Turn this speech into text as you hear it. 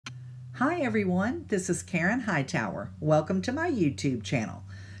Hi everyone, this is Karin Hightower. Welcome to my YouTube channel.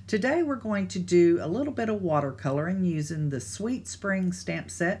 Today we're going to do a little bit of watercoloring using the Sweet Spring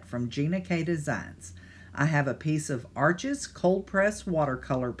stamp set from Gina Designs. I have a piece of Arches cold press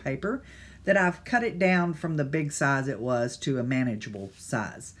watercolor paper that I've cut it down from the big size it was to a manageable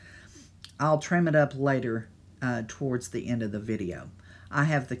size. I'll trim it up later towards the end of the video. I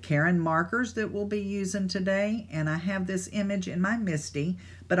have the Karin markers that we'll be using today, and I have this image in my Misty,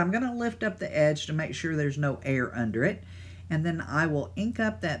 but I'm going to lift up the edge to make sure there's no air under it. And then I will ink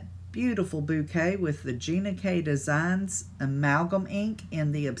up that beautiful bouquet with the Gina Designs Amalgam ink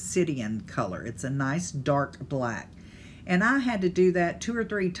in the Obsidian color. It's a nice dark black. And I had to do that 2 or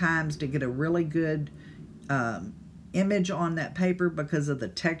 3 times to get a really good image on that paper because of the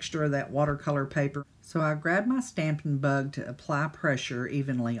texture of that watercolor paper. So I grabbed my stamping bug to apply pressure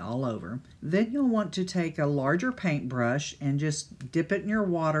evenly all over. Then you'll want to take a larger paintbrush and just dip it in your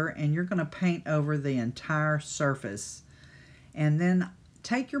water, and you're going to paint over the entire surface. And then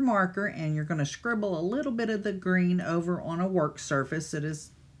take your marker and you're going to scribble a little bit of the green over on a work surface that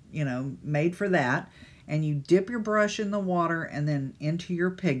is, made for that. And you dip your brush in the water and then into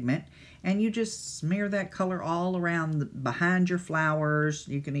your pigment, and you just smear that color all around behind your flowers.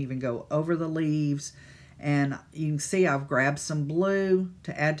 You can even go over the leaves, and you can see I've grabbed some blue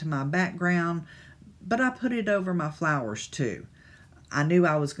to add to my background, but I put it over my flowers too. I knew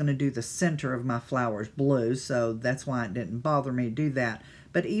I was going to do the center of my flowers blue, so that's why it didn't bother me to do that.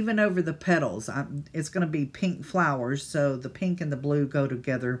 But even over the petals, it's going to be pink flowers, so the pink and the blue go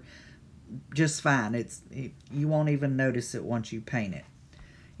together just fine. You won't even notice it once you paint it.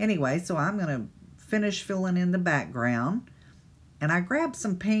 Anyway, so I'm going to finish filling in the background. And I grabbed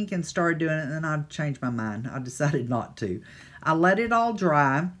some pink and started doing it, and then I changed my mind. I decided not to. I let it all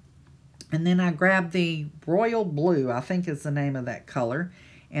dry, and then I grabbed the royal blue, I think is the name of that color,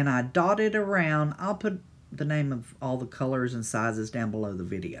 and I dotted around. I'll put the name of all the colors and sizes down below the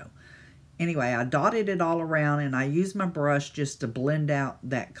video. Anyway, I dotted it all around, and I used my brush just to blend out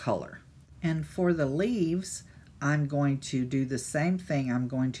that color. And for the leaves, I'm going to do the same thing. I'm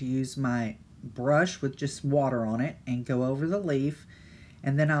going to use my brush with just water on it and go over the leaf.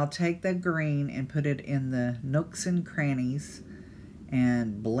 And then I'll take the green and put it in the nooks and crannies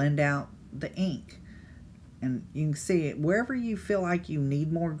and blend out the ink. And you can see it wherever you feel like you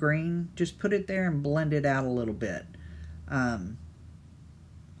need more green, just put it there and blend it out a little bit.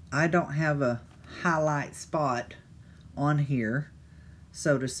 I don't have a highlight spot on here,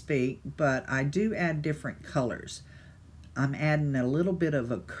 so to speak, but I do add different colors. I'm adding a little bit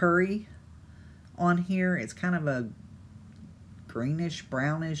of a curry on here. It's kind of a greenish,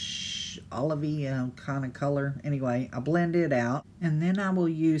 brownish, olivey kind of color. Anyway, I blend it out, and then I will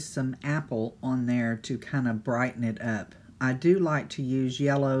use some apple on there to kind of brighten it up. I do like to use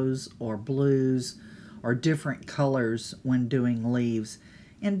yellows or blues or different colors when doing leaves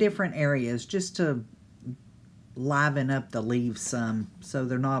in different areas, just to liven up the leaves some so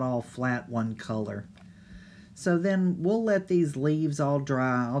they're not all flat one color. So then we'll let these leaves all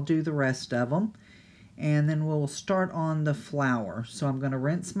dry. I'll do the rest of them, and then we'll start on the flower. So I'm going to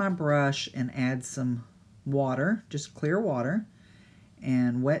rinse my brush and add some water, just clear water,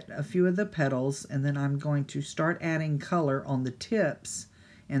 and wet a few of the petals, and then I'm going to start adding color on the tips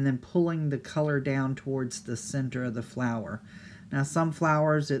and then pulling the color down towards the center of the flower. Now some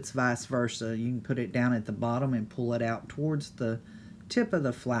flowers it's vice versa. You can put it down at the bottom and pull it out towards the tip of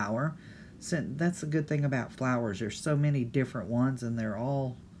the flower. So that's the good thing about flowers. There's so many different ones and they're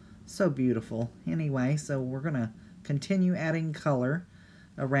all so beautiful. Anyway, so we're going to continue adding color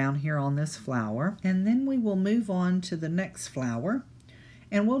around here on this flower. And then we will move on to the next flower.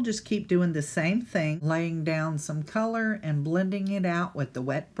 And we'll just keep doing the same thing, laying down some color and blending it out with the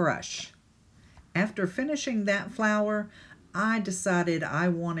wet brush. After finishing that flower, I decided I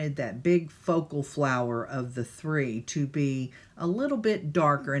wanted that big focal flower of the 3 to be a little bit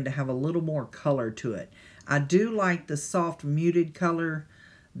darker and to have a little more color to it. I do like the soft muted color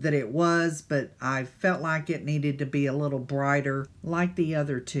that it was, but I felt like it needed to be a little brighter like the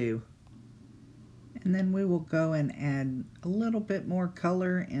other 2. And then we will go and add a little bit more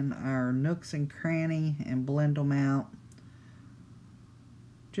color in our nooks and cranny and blend them out.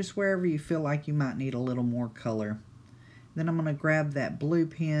 Just wherever you feel like you might need a little more color. Then I'm going to grab that blue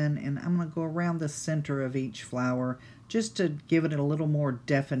pen and I'm going to go around the center of each flower just to give it a little more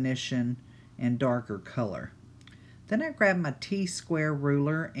definition and darker color. Then I grab my T-square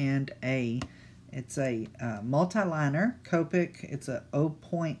ruler and it's a multi-liner Copic. It's a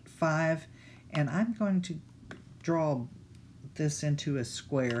 0.5, and I'm going to draw this into a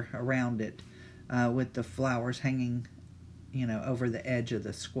square around it with the flowers hanging, over the edge of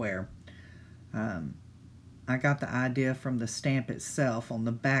the square. I got the idea from the stamp itself. On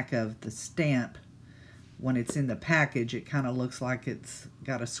the back of the stamp, when it's in the package, it kind of looks like it's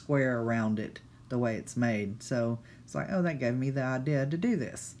got a square around it the way it's made. So it's like, oh, that gave me the idea to do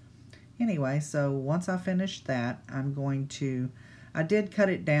this. Anyway, so once I finish that, I did cut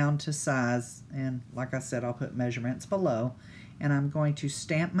it down to size, and like I said, I'll put measurements below, and I'm going to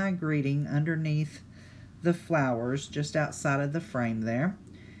stamp my greeting underneath the flowers just outside of the frame there.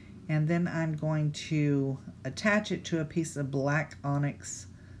 And then I'm going to attach it to a piece of black Onyx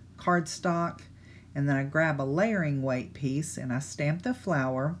cardstock, and then I grab a layering weight piece and I stamp the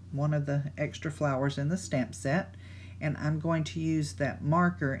flower, one of the extra flowers in the stamp set, and I'm going to use that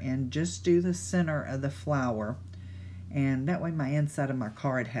marker and just do the center of the flower, and that way my inside of my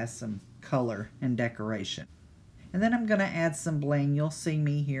card has some color and decoration. And then I'm going to add some bling. You'll see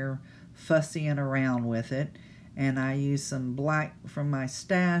me here fussying around with it, and I use some black from my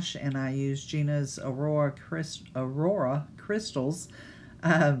stash, and I use Gina's Aurora crystals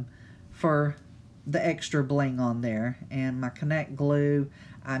for the extra bling on there. And my Connect glue,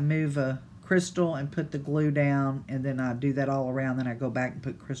 I move a crystal and put the glue down, and then I do that all around, then I go back and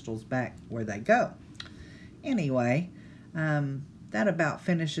put crystals back where they go. Anyway, that about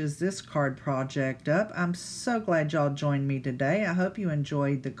finishes this card project up. I'm so glad y'all joined me today. I hope you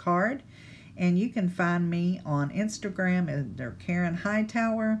enjoyed the card. And you can find me on Instagram at Karin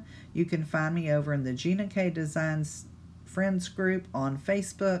Hightower. You can find me over in the Gina K Designs Friends group on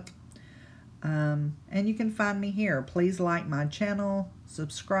Facebook. And you can find me here. Please like my channel,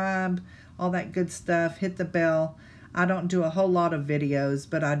 subscribe, all that good stuff. Hit the bell. I don't do a whole lot of videos,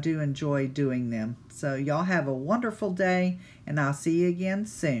 but I do enjoy doing them. So y'all have a wonderful day, and I'll see you again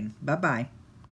soon. Bye-bye.